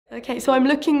Okay, so I'm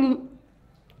looking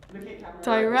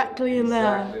directly in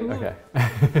there. Okay.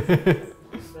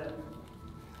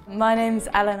 My name's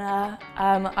Eleanor.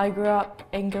 I grew up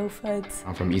in Guildford.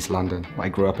 I'm from East London. I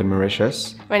grew up in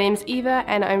Mauritius. My name's Eva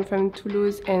and I'm from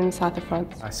Toulouse in south of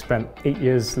France. I spent 8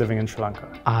 years living in Sri Lanka.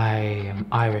 I am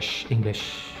Irish,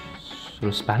 English, sort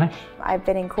of Spanish. I've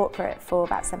been in corporate for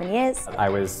about 7 years. I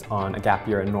was on a gap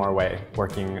year in Norway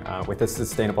working with a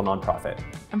sustainable nonprofit.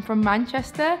 I'm from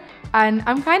Manchester and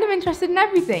I'm kind of interested in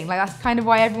everything. Like that's kind of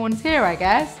why everyone's here, I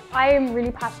guess. I am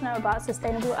really passionate about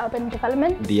sustainable urban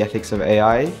development. The ethics of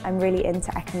AI. I'm really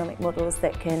into economic models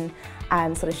that can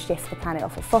sort of shift the planet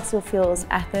off of fossil fuels.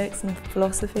 Ethics and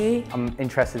philosophy. I'm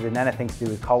interested in anything to do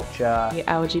with culture.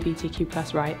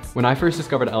 LGBTQ+ rights. When I first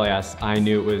discovered LIS, I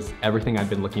knew it was everything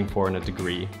I'd been looking for in a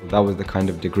degree. That was the kind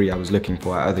of degree I was looking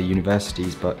for at other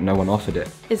universities, but no one offered it.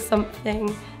 Is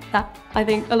something that I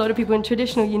think a lot of people in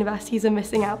traditional universities are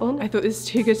missing out on. I thought this was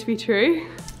too good to be true.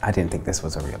 I didn't think this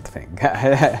was a real thing.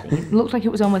 It looked like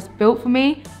it was almost built for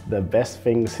me. The best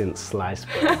thing since sliced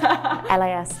bread.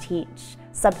 LIS teach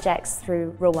subjects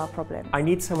through real-world problems. I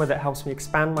need somewhere that helps me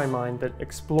expand my mind, that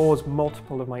explores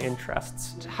multiple of my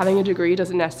interests. Having a degree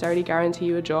doesn't necessarily guarantee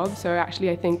you a job, so actually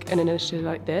I think an initiative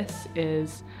like this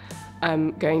is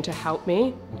going to help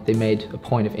me. They made a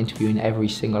point of interviewing every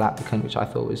single applicant, which I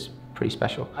thought was pretty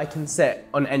special. I can sit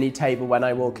on any table when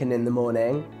I walk in the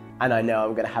morning and I know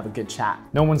I'm going to have a good chat.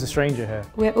 No one's a stranger here.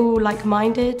 We're all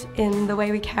like-minded in the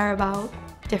way we care about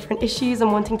different issues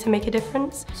and wanting to make a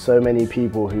difference. So many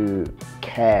people who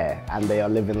care and they are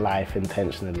living life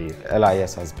intentionally.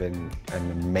 LIS has been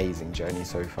an amazing journey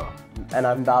so far. And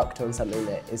I've embarked on something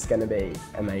that is going to be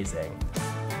amazing.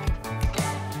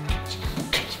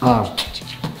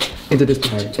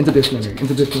 Interdisciplinary, interdisciplinary,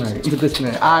 interdisciplinary,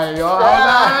 interdisciplinary.